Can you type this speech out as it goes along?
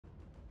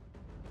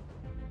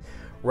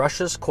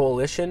Russia's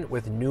coalition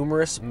with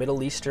numerous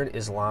Middle Eastern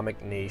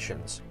Islamic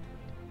nations.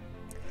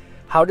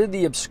 How did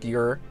the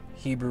obscure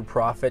Hebrew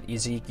prophet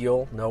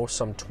Ezekiel know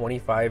some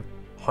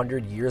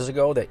 2,500 years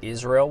ago that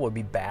Israel would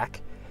be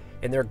back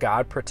in their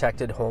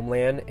God-protected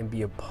homeland and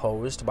be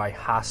opposed by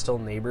hostile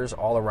neighbors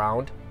all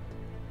around?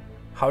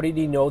 How did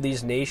he know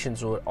these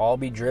nations would all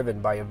be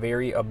driven by a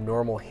very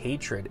abnormal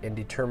hatred and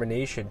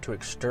determination to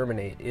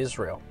exterminate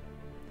Israel?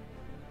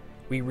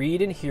 We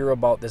read and hear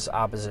about this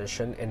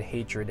opposition and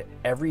hatred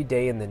every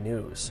day in the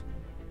news.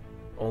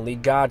 Only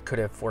God could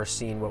have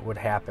foreseen what would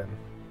happen.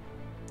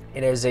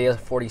 In Isaiah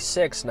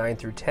 46, 9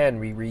 through 10,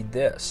 we read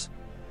this: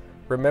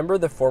 "Remember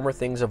the former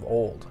things of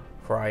old,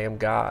 for I am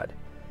God,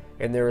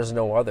 and there is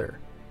no other.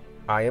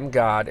 I am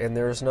God, and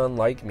there is none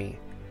like me,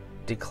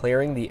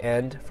 declaring the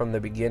end from the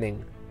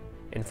beginning,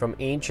 and from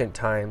ancient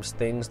times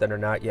things that are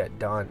not yet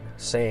done,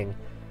 saying,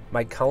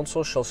 My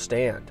counsel shall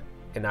stand,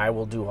 and I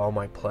will do all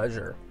my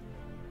pleasure.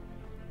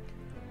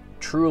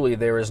 Truly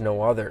there is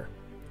no other.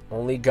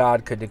 Only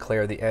God could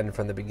declare the end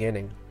from the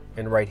beginning,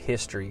 and write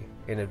history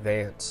in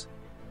advance.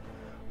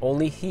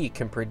 Only He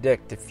can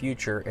predict the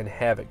future and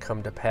have it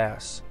come to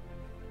pass.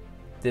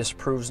 This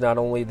proves not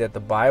only that the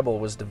Bible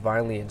was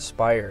divinely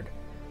inspired,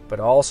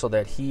 but also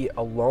that He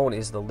alone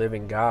is the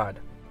living God.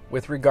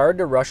 With regard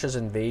to Russia's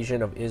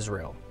invasion of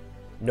Israel,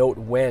 note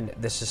when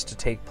this is to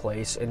take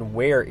place and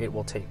where it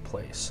will take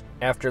place.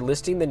 After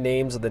listing the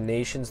names of the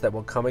nations that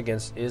will come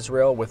against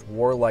Israel with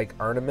warlike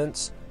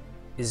armaments,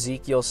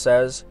 Ezekiel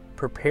says,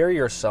 "Prepare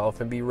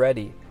yourself and be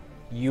ready,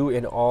 you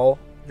and all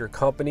your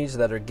companies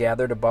that are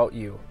gathered about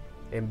you,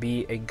 and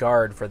be a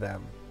guard for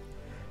them.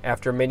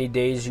 After many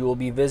days you will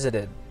be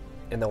visited.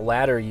 In the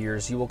latter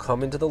years you will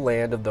come into the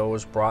land of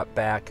those brought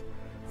back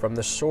from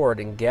the sword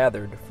and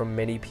gathered from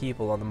many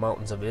people on the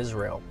mountains of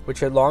Israel, which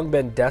had long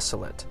been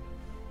desolate.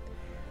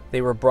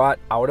 They were brought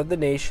out of the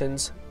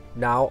nations,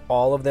 now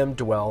all of them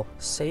dwell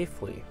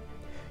safely.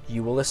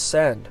 You will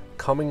ascend,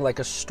 coming like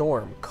a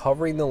storm,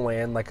 covering the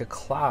land like a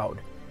cloud,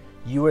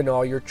 you and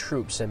all your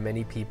troops and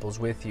many peoples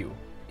with you."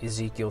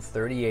 Ezekiel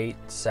 38,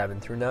 7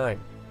 through 9.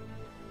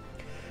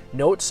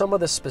 Note some of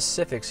the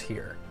specifics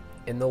here.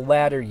 In the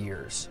latter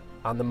years,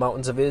 on the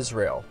mountains of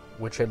Israel,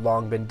 which had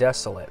long been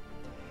desolate,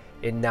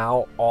 and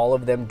now all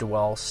of them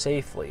dwell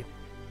safely,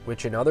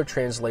 which in other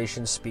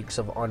translations speaks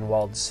of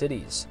unwalled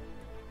cities.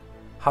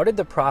 How did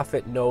the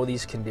prophet know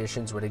these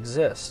conditions would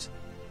exist?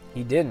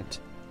 He didn't,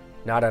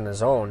 not on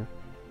his own.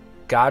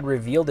 God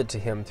revealed it to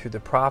him through the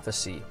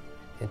prophecy,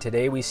 and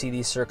today we see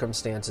these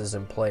circumstances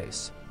in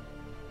place.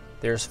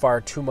 There's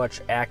far too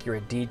much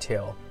accurate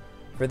detail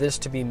for this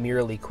to be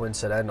merely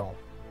coincidental.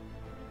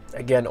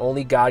 Again,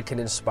 only God can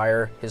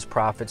inspire His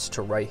prophets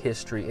to write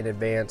history in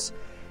advance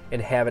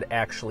and have it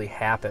actually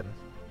happen.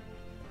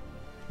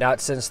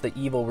 Not since the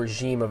evil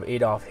regime of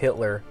Adolf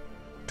Hitler,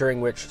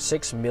 during which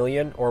 6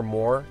 million or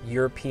more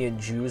European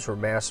Jews were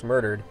mass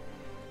murdered,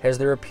 has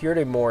there appeared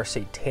a more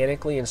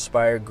satanically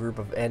inspired group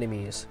of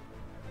enemies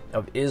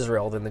of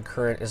Israel than the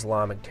current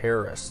Islamic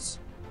terrorists.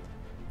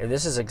 And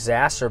this is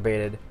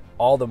exacerbated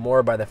all the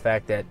more by the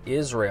fact that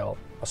Israel,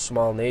 a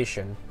small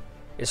nation,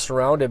 is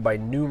surrounded by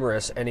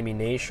numerous enemy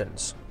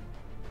nations.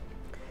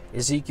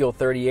 Ezekiel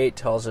 38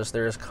 tells us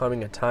there is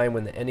coming a time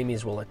when the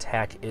enemies will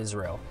attack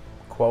Israel.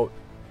 Quote,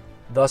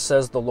 "Thus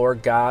says the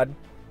Lord God,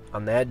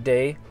 on that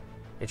day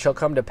it shall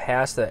come to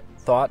pass that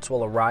thoughts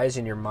will arise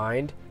in your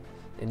mind,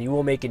 and you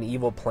will make an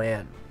evil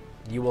plan.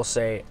 You will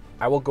say,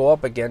 I will go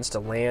up against a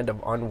land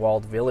of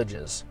unwalled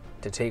villages,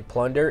 to take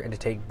plunder and to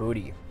take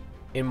booty."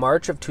 In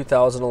March of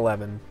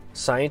 2011,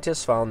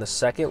 scientists found the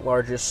second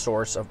largest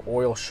source of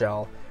oil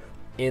shale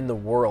in the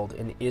world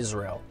in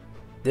Israel.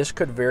 This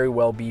could very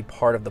well be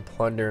part of the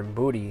plunder and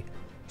booty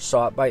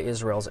sought by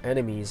Israel's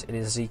enemies in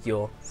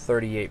Ezekiel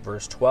 38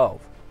 verse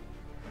 12.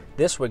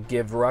 This would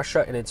give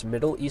Russia and its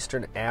Middle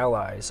Eastern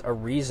allies a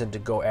reason to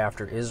go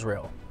after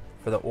Israel,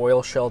 for the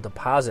oil shale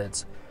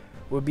deposits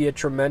would be a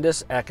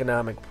tremendous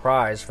economic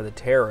prize for the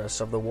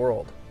terrorists of the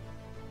world.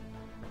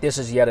 This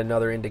is yet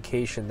another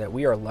indication that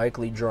we are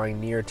likely drawing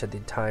near to the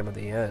time of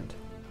the end.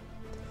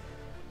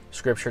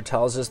 Scripture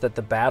tells us that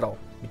the battle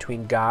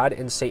between God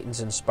and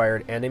Satan's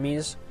inspired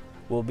enemies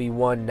will be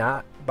won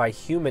not by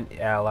human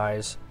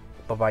allies,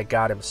 but by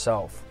God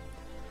Himself.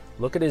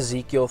 Look at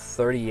Ezekiel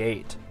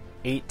 38,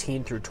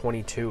 18 through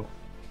 22.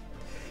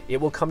 "It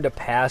will come to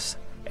pass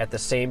at the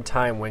same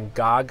time when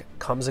Gog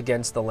comes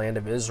against the land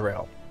of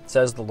Israel,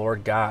 says the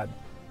Lord God,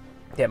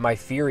 that my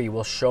fury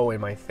will show in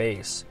my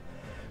face.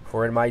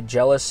 For in my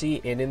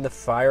jealousy and in the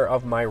fire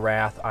of my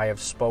wrath I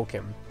have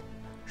spoken.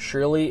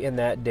 Surely in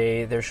that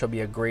day there shall be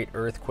a great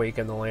earthquake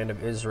in the land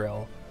of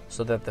Israel,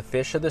 so that the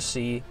fish of the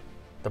sea,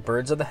 the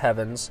birds of the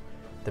heavens,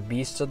 the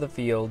beasts of the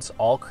fields,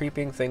 all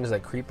creeping things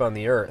that creep on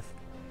the earth,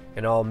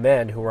 and all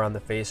men who are on the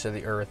face of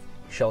the earth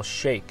shall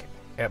shake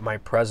at my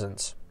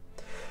presence.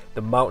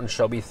 The mountains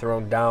shall be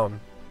thrown down,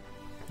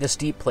 the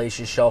steep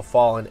places shall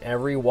fall, and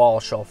every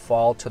wall shall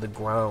fall to the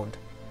ground.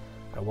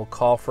 I will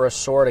call for a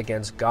sword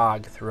against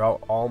Gog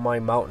throughout all my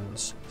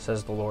mountains,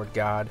 says the Lord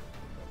God.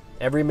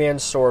 Every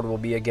man's sword will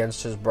be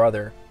against his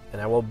brother,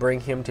 and I will bring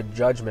him to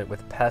judgment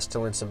with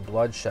pestilence and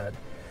bloodshed.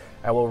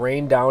 I will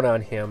rain down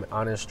on him,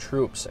 on his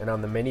troops, and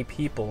on the many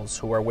peoples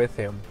who are with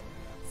him,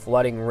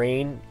 flooding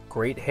rain,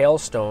 great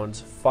hailstones,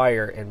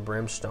 fire, and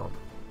brimstone.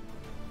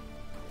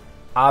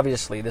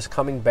 Obviously, this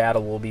coming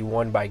battle will be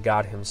won by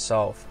God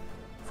himself,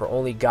 for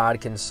only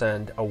God can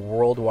send a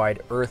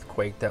worldwide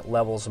earthquake that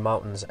levels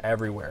mountains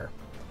everywhere.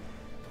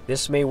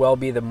 This may well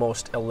be the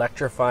most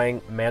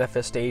electrifying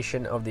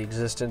manifestation of the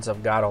existence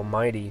of God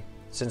Almighty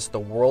since the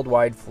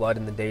worldwide flood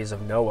in the days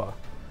of Noah,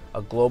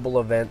 a global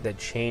event that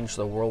changed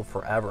the world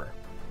forever.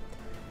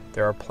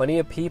 There are plenty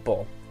of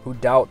people who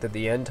doubt that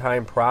the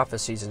end-time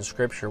prophecies in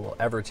Scripture will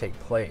ever take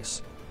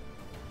place.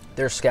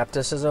 Their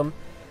skepticism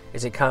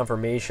is a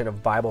confirmation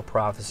of Bible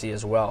prophecy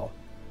as well,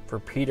 for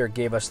Peter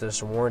gave us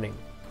this warning.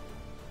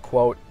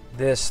 Quote,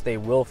 "This they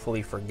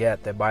willfully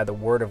forget, that by the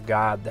word of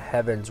God the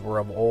heavens were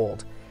of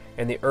old,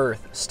 and the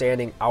earth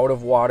standing out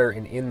of water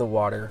and in the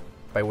water,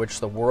 by which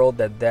the world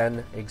that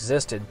then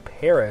existed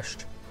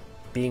perished,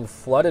 being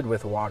flooded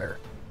with water.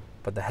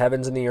 But the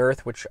heavens and the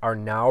earth, which are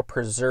now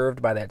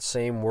preserved by that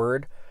same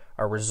word,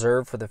 are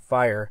reserved for the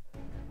fire,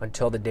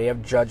 until the day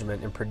of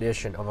judgment and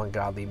perdition of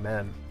ungodly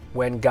men."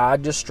 When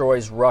God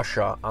destroys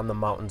Russia on the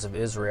mountains of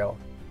Israel.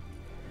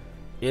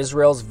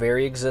 Israel's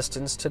very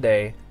existence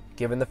today,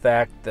 given the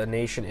fact the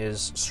nation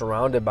is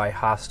surrounded by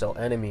hostile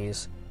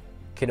enemies,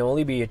 can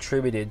only be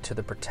attributed to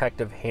the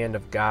protective hand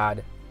of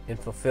God in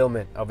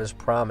fulfillment of his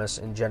promise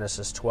in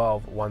Genesis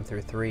 12,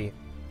 1-3.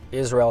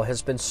 Israel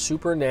has been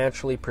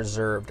supernaturally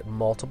preserved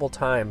multiple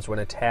times when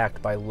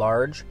attacked by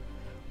large,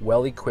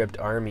 well-equipped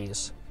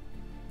armies.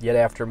 Yet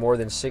after more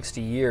than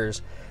 60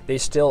 years, they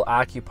still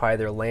occupy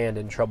their land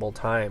in troubled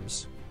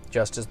times,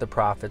 just as the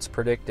prophets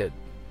predicted.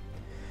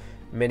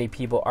 Many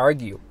people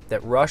argue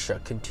that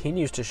Russia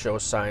continues to show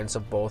signs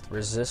of both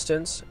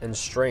resistance and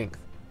strength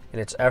in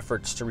its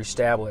efforts to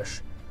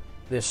reestablish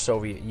this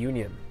Soviet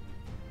Union.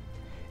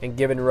 And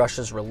given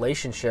Russia's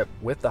relationship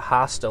with the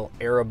hostile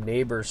Arab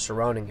neighbors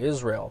surrounding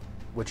Israel,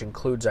 which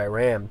includes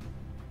Iran,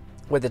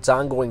 with its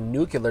ongoing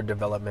nuclear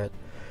development,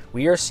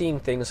 we are seeing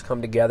things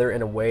come together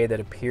in a way that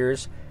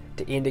appears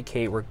to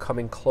indicate we're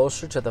coming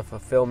closer to the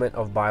fulfillment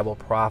of Bible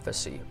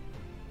prophecy.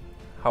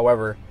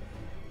 However,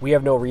 we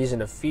have no reason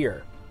to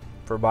fear,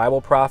 for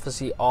Bible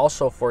prophecy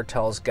also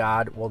foretells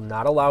God will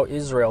not allow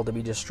Israel to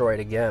be destroyed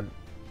again.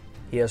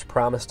 He has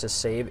promised to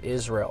save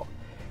Israel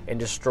and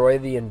destroy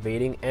the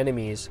invading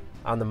enemies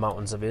on the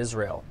mountains of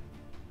Israel.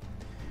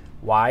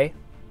 Why?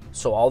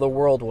 So all the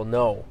world will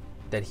know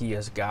that He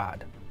is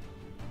God.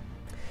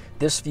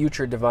 This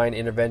future divine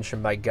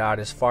intervention by God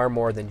is far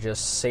more than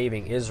just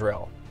saving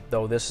Israel,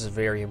 though this is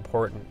very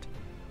important.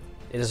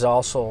 It is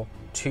also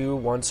to,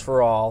 once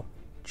for all,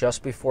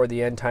 just before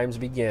the end times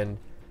begin,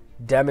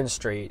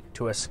 demonstrate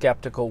to a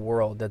skeptical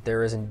world that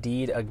there is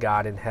indeed a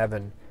God in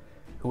heaven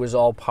who is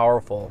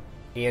all-powerful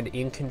and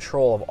in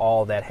control of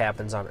all that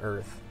happens on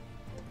earth.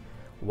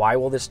 Why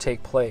will this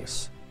take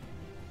place?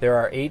 There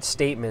are 8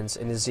 statements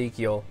in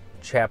Ezekiel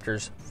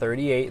chapters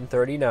 38 and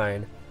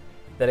 39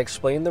 that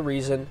explain the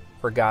reason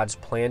for God's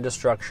planned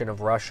destruction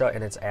of Russia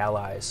and its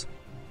allies.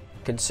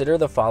 Consider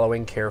the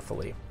following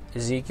carefully.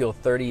 Ezekiel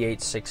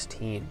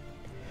 38:16.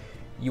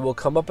 "You will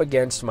come up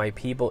against my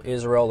people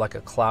Israel like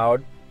a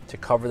cloud to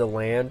cover the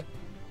land.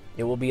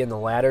 It will be in the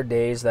latter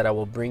days that I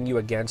will bring you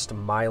against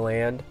my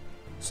land,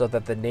 so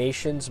that the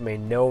nations may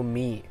know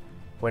me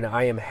when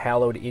I am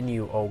hallowed in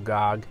you, O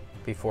Gog,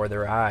 before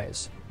their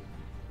eyes."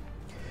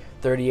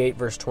 38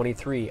 verse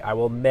 23, "I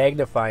will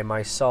magnify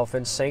myself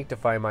and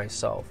sanctify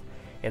myself,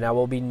 and I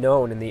will be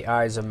known in the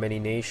eyes of many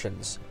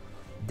nations.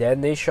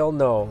 Then they shall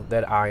know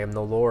that I am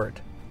the Lord."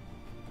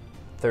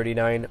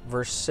 39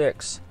 verse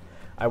 6,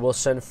 "I will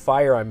send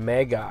fire on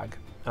Magog,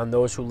 on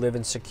those who live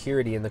in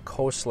security in the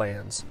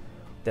coastlands.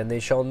 Then they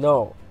shall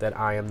know that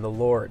I am the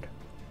Lord."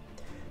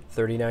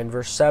 39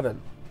 verse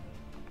 7,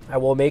 "I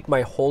will make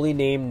my holy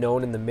name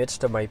known in the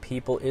midst of my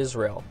people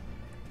Israel,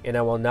 and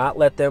I will not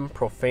let them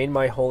profane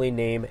my holy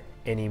name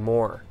any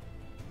more.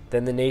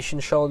 Then the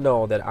nations shall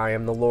know that I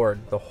am the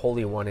Lord, the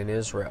Holy One in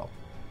Israel."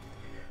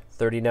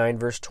 39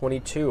 verse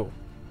 22,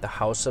 "The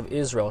house of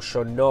Israel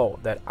shall know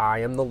that I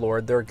am the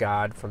Lord their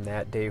God from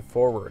that day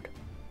forward."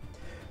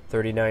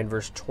 39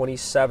 verse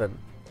 27,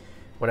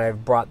 "When I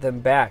have brought them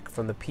back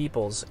from the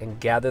peoples and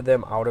gathered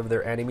them out of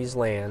their enemies'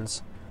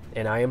 lands,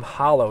 and I am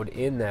hallowed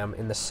in them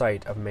in the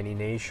sight of many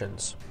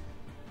nations."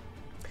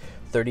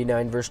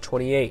 39 verse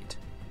 28,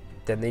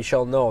 "Then they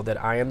shall know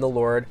that I am the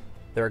Lord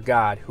their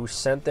God, who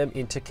sent them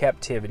into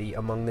captivity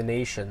among the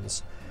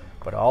nations,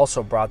 but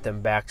also brought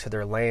them back to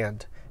their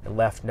land, and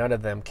left none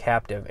of them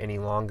captive any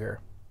longer."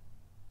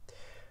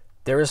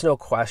 There is no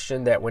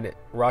question that when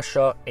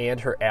Russia and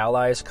her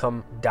allies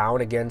come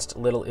down against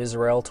little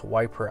Israel to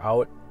wipe her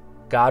out,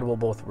 God will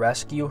both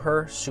rescue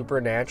her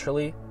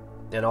supernaturally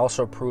and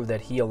also prove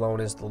that He alone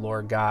is the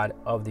Lord God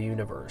of the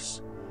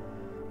universe.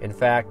 In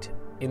fact,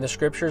 in the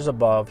scriptures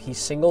above, He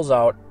singles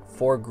out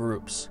 4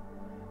 groups,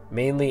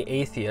 mainly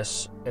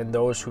atheists and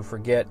those who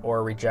forget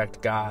or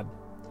reject God.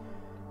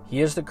 He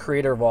is the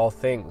creator of all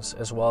things,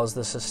 as well as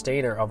the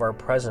sustainer of our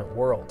present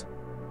world.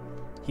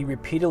 He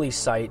repeatedly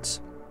cites,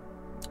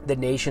 "The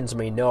nations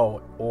may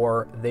know,"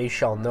 or "they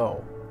shall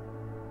know."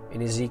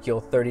 In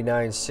Ezekiel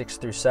 39, 6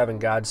 through 7,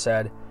 God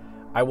said,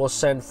 "I will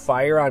send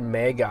fire on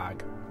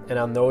Magog, and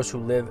on those who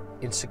live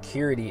in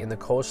security in the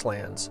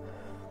coastlands.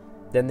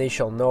 Then they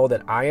shall know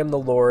that I am the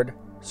Lord,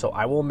 so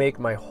I will make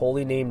my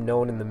holy name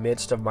known in the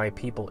midst of my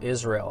people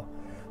Israel,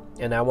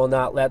 and I will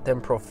not let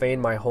them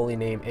profane my holy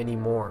name any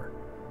more.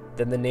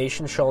 Then the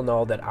nation shall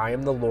know that I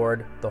am the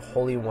Lord, the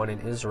Holy One in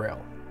Israel."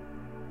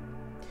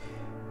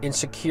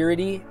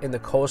 Insecurity in the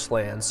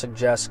coastlands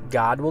suggests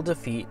God will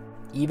defeat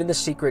even the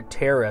secret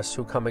terrorists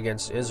who come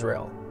against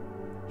Israel.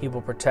 He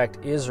will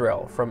protect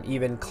Israel from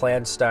even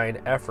clandestine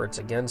efforts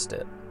against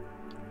it.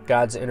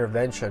 God's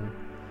intervention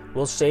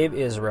will save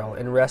Israel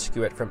and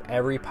rescue it from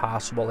every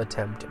possible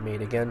attempt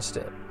made against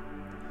it.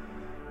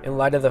 In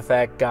light of the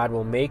fact God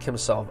will make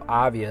himself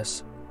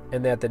obvious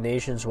and that the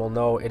nations will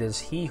know it is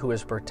he who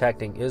is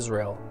protecting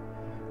Israel,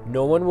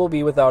 no one will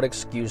be without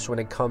excuse when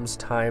it comes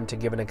time to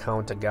give an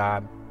account to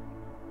God.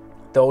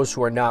 Those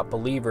who are not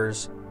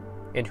believers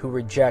and who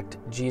reject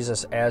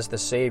Jesus as the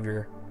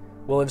Savior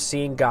will have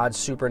seen God's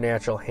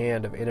supernatural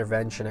hand of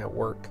intervention at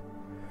work.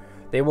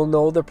 They will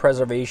know the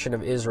preservation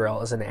of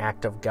Israel is an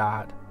act of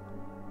God.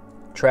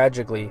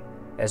 Tragically,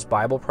 as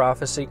Bible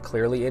prophecy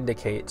clearly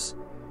indicates,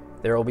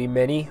 there will be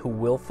many who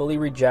willfully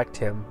reject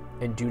him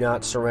and do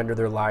not surrender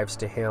their lives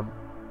to him.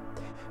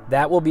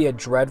 That will be a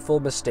dreadful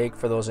mistake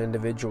for those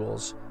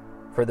individuals,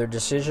 for their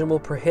decision will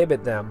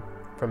prohibit them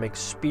from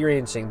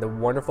experiencing the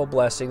wonderful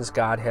blessings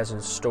God has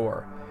in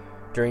store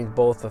during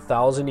both the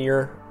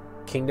 1,000-year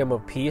kingdom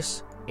of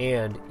peace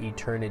and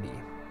eternity.